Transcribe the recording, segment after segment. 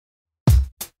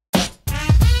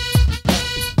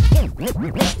Five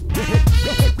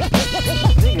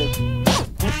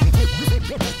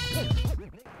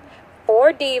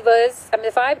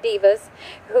divas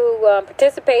who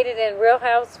participated in Real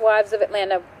Housewives of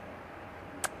Atlanta.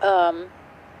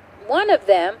 One of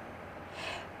them,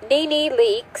 Nene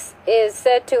Leakes, is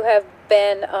said to have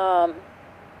been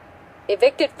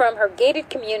evicted from her gated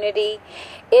community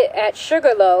at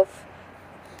Sugarloaf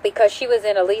because she was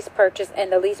in a lease purchase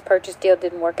and the lease purchase deal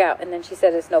didn't work out. And then she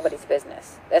said it's nobody's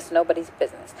business. That's nobody's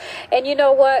business. And you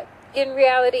know what? In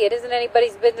reality, it isn't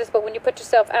anybody's business, but when you put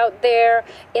yourself out there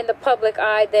in the public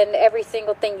eye, then every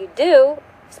single thing you do,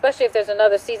 especially if there's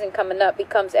another season coming up,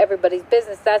 becomes everybody's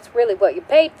business. That's really what you're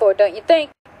paid for, don't you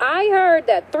think? I heard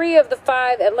that 3 of the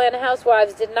 5 Atlanta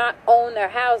housewives did not own their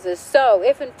houses. So,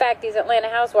 if in fact these Atlanta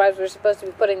housewives were supposed to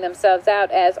be putting themselves out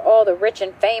as all the rich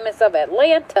and famous of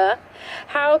Atlanta,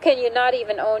 how can you not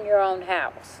even own your own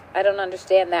house? I don't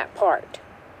understand that part.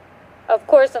 Of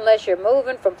course, unless you're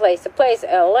moving from place to place,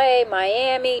 LA,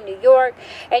 Miami, New York,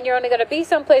 and you're only going to be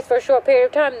someplace for a short period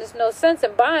of time, there's no sense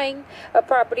in buying a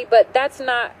property. But that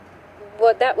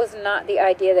was not the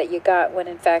idea that you got when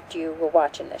in fact you were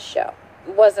watching this show.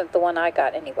 It wasn't the one I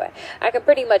got anyway. I can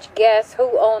pretty much guess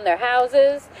who owned their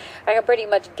houses. I can pretty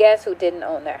much guess who didn't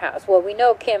own their house. Well, we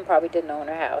know Kim probably didn't own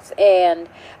her house. And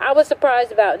I was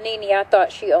surprised about Nene. I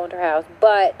thought she owned her house.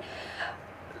 But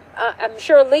I'm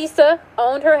sure Lisa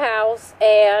owned her house,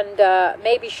 and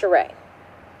maybe Sheree.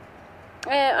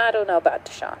 I don't know about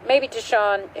Deshaun. Maybe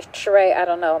Deshaun, Sheree, I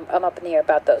don't know. I'm up in the air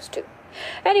about those two.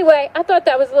 Anyway, I thought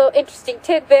that was a little interesting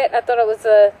tidbit. I thought it was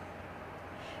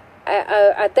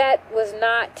that was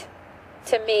not,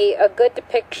 to me, a good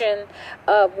depiction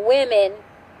of women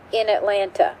in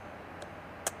Atlanta,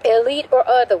 elite or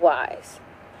otherwise.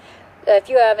 If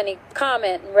you have any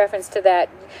comment in reference to that,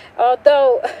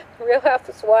 although Real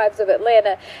Housewives of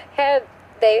Atlanta have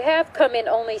come in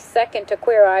only second to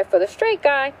Queer Eye for the Straight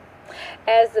Guy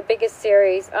as the biggest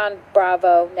series on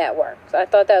Bravo Network. So I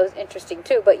thought that was interesting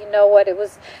too. But you know what? It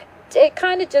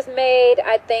kind of just made,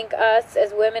 I think, us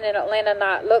as women in Atlanta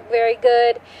not look very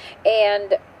good.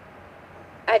 And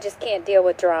I just can't deal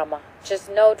with drama.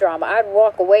 Just no drama. I'd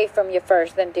walk away from you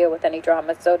first, then deal with any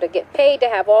drama. So to get paid to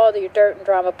have all your dirt and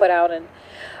drama put out on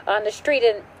the street,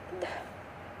 and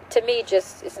to me,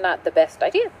 just it's not the best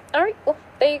idea. All right, well,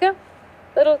 there you go.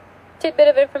 Little tidbit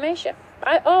of information.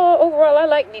 Overall, I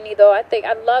like Nene though. I think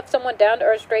I love someone down to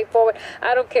earth, straightforward.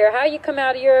 I don't care how you come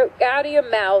out of your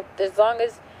mouth, as long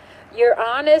as you're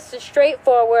honest and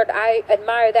straightforward. I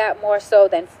admire that more so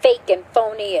than fake and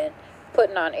phony and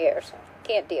putting on airs.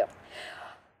 Can't deal.